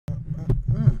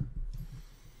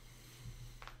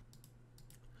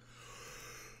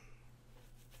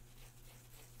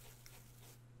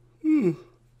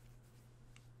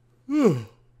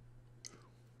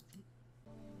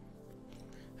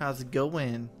How's it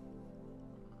going?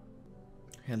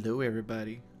 Hello,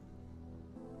 everybody.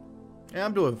 Yeah,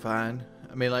 I'm doing fine.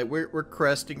 I mean, like, we're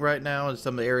cresting right now in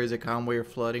some of the areas of Conway are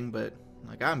flooding, but,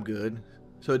 like, I'm good.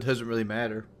 So it doesn't really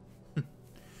matter.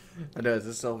 I know it's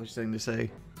a selfish thing to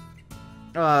say.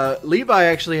 Levi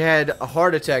actually had a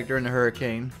heart attack during the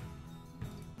hurricane.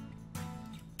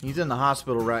 He's in the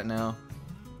hospital right now.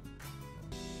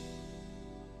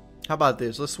 How about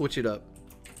this? Let's switch it up.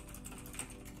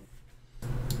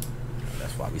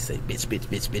 That's why we say bitch, bitch,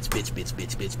 bitch, bitch, bitch, bitch,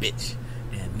 bitch, bitch, bitch.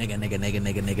 And nigga, nigga, nigga,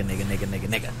 nigga, nigga, nigga, nigga, nigga,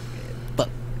 nigga. And fuck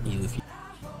you if you...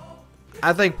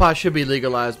 I think pot should be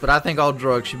legalized, but I think all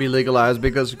drugs should be legalized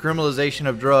because the criminalization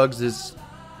of drugs is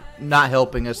not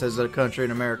helping us as a country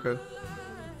in America.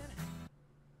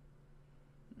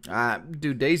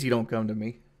 Dude, Daisy don't come to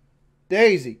me.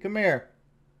 Daisy, come here.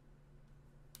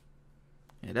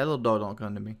 Yeah, that little dog don't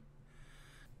come to me.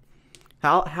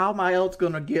 How am I else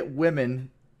gonna get women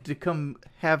to come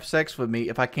have sex with me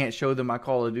if I can't show them my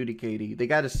Call of Duty KD? They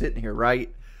gotta sit in here,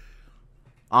 right?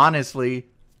 Honestly.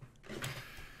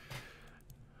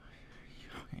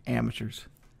 Amateurs.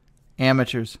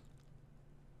 Amateurs.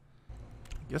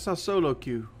 Guess I'll solo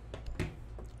queue.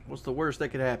 What's the worst that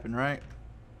could happen, right?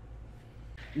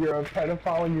 You're a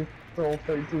pedophile and you stole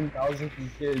 13,000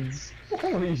 from kids.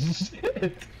 Holy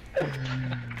shit.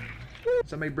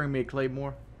 Somebody bring me a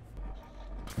Claymore.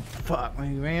 Fuck me,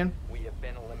 man. We have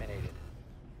been eliminated.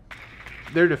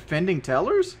 They're defending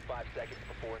tellers? 5 seconds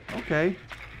before. Okay.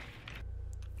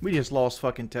 We just lost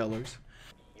fucking tellers.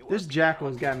 This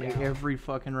jackal's got me every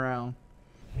fucking round.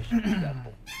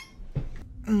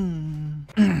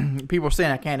 People are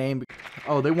saying I can't aim.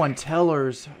 Oh, they won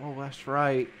tellers. Oh, that's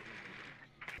right.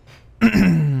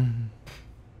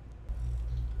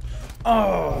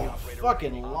 Oh,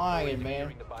 fucking lying,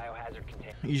 man.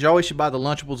 You always should buy the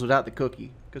Lunchables without the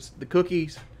cookie, because the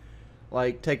cookies,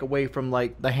 like, take away from,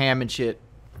 like, the ham and shit.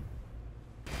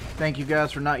 Thank you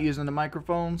guys for not using the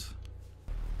microphones.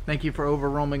 Thank you for over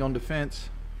roaming on defense.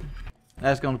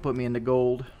 That's going to put me into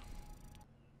gold.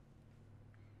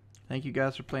 Thank you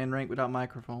guys for playing rank without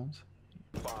microphones.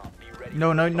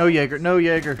 No, Jaeger. No,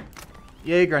 Jaeger.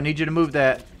 Jaeger, I need you to move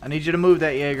that. I need you to move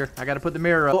that, Jaeger. I got to put the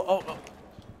mirror up.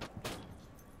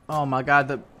 Oh my god,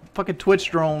 the fucking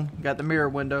Twitch drone got the mirror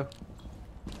window.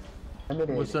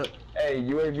 What's up? Hey,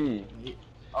 UAV. They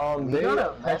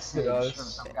texted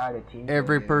us.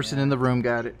 Every person in the room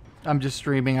got it. I'm just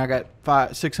streaming. I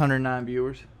got 609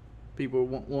 viewers. People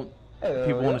want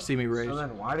to see me raise. So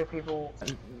then why do people...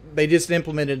 They just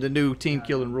implemented the new team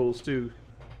killing rules too.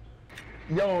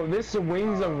 Yo, this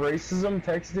Wings of Racism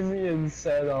texted me and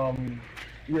said,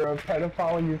 you're a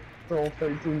pedophile and you stole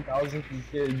 13,000 from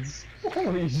kids.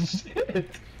 Holy shit.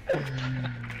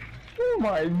 Oh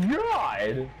my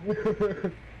god.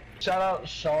 Shout out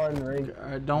Sean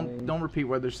Rank. Don't repeat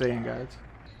what they're saying, guys.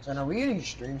 So are we getting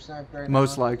stream sniped right now?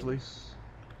 Most likely.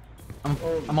 I'm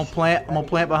gonna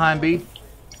plant behind B.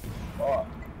 Fuck.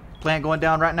 Plant going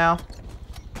down right now.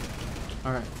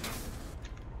 Alright.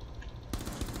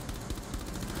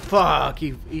 Fuck,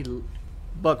 he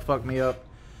buck fucked me up.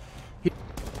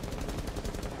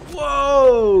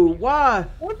 Whoa! Why?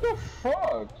 What the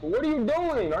fuck? What are you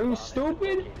doing? Are you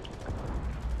stupid?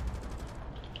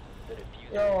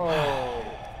 Yo.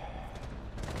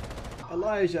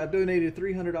 Elijah, I donated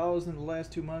 $300 in the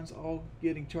last 2 months, all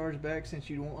getting charged back since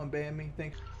you won't unban me.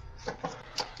 Thanks.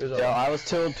 Yo, I was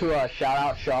told to shout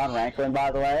out Sean Ranklin,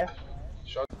 by the way.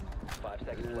 5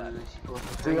 seconds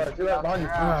left. See that behind you.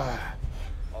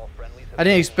 All friendlies have I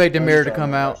didn't expect the mirror to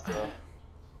come out.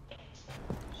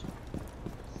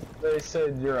 They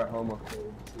said you're a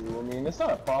homophobe too. I mean, it's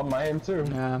not a problem. I am too.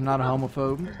 Nah, I'm not a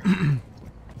homophobe.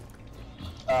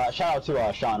 Shout out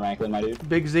to Sean Ranklin, my dude.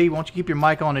 Big Z, why don't you keep your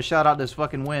mic on and shout out this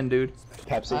fucking win, dude?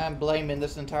 Pepsi. I'm blaming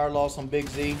this entire loss on Big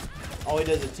Z. All he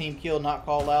does is team kill, not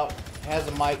call out. Has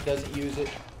a mic, doesn't use it.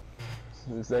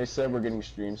 They said we're getting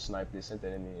stream sniped. They sent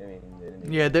that in the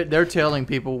Yeah, they're telling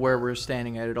people where we're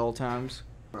standing at all times.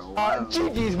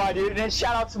 GG's, my dude, and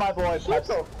shout out to my boy Shut Pepsi.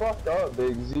 the fuck up,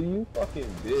 Big Z. You fucking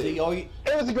bitch. Z,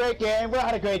 It was a great game. We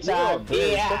had a great time.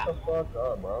 Yeah. Shut the fuck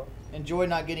up, bro. enjoy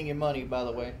not getting your money, by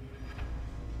the way.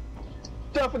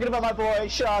 Don't forget about my boy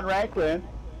Sean Ranklin.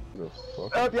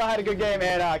 I hope y'all had a good game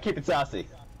and keep it saucy.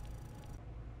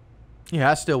 Yeah,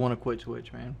 I still want to quit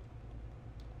Twitch, man.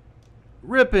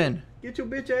 Rippin', get your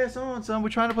bitch ass on, son. We're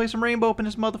trying to play some Rainbow up in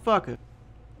this motherfucker.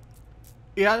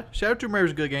 Yeah, Shadow Tomb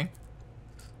Raider's a good game.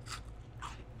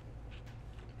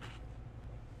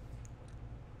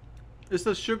 It's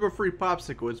a sugar-free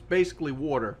popsicle. It's basically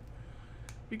water.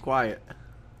 Be quiet.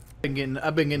 I've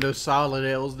been getting those solid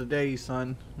L's today,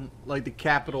 son. Like the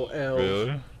capital L's.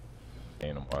 Really?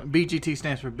 BGT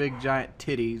stands for big giant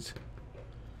titties.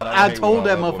 I told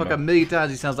that motherfucker a million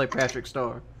times he sounds like Patrick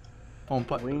Starr.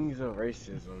 Wings of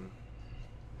racism.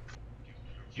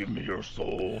 Give me your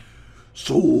soul.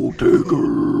 Soul taker.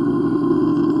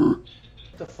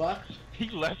 What the fuck? He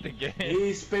left the game.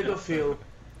 He's pedophile.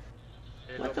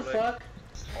 What the fuck?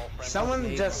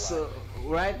 Someone just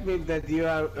write me that you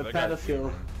are a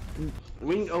pedophile.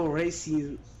 Wing of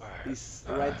Racism is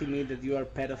writing me that you are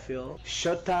pedophile.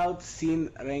 Shut out Sin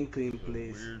Ranklin,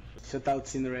 please. Shut out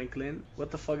Sin Ranklin.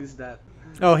 What the fuck is that?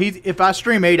 Oh, if I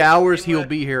stream 8 hours, he'll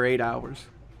be here 8 hours.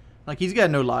 Like, he's got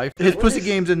no life. His pussy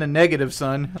game's in the negative,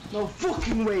 son. No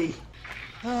fucking way.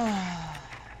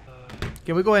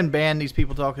 Can we go ahead and ban these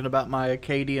people talking about my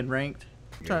KD and ranked?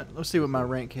 Let's see what my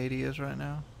rank KD is right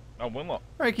now. Oh, Winlow.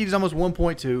 Rank KD is almost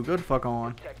 1.2. Go the fuck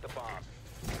on.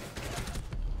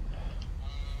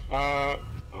 Oh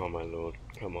my lord,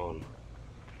 come on.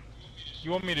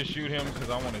 You want me to shoot him? Because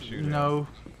I want to shoot him. No.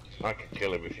 I can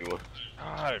kill him if you want.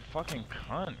 God, fucking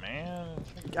cunt, man.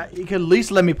 You could at least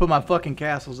let me put my fucking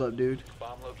castles up, dude.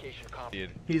 Bomb location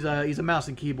He's a mouse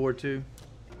and keyboard too.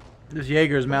 This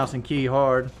Jaeger's mouse and key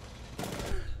hard.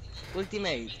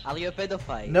 Ultimate, are you a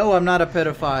pedophile? No, I'm not a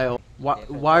pedophile.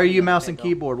 Why are you mouse and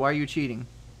keyboard? Why are you cheating?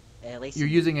 You're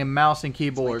using a mouse and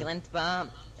keyboard. My grandpa,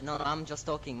 no, I'm just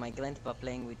talking. My grandpa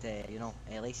playing with a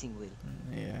racing wheel.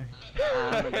 Yeah.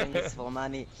 I'm doing this for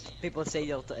money. People say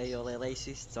you're a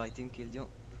racist, so I think kill you.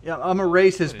 Yeah, I'm a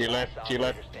racist. He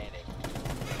left.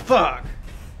 Fuck.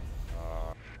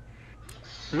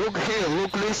 Look here,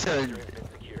 look, listen.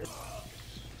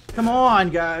 Come on,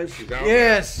 guys.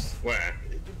 Yes. Where?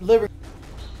 Liver.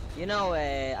 You know,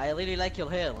 I really like your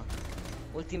hair.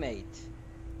 Ultimate.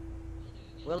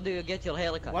 Where do you get your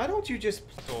haircut? Why don't you just?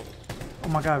 Oh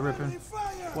my God, Rippin.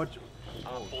 What?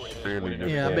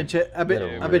 Really? Yeah, I've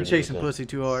been chasing pussy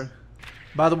too hard.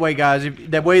 By the way, guys,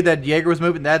 the way that Jaeger was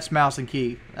moving, that's mouse and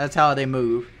key. That's how they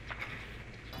move.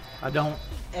 I don't.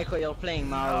 Echo, you're playing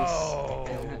mouse. Oh.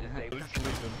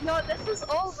 No, this is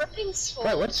all Ripping's fault.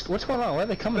 Wait, what's going on? Where are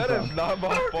they coming from? That is not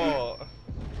my fault.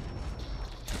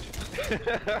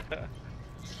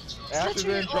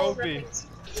 After trophy.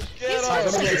 Get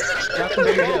up!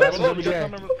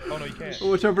 Oh no, you can't.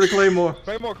 What's up for the Claymore?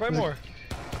 Claymore.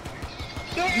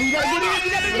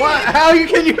 What? How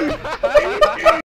can you?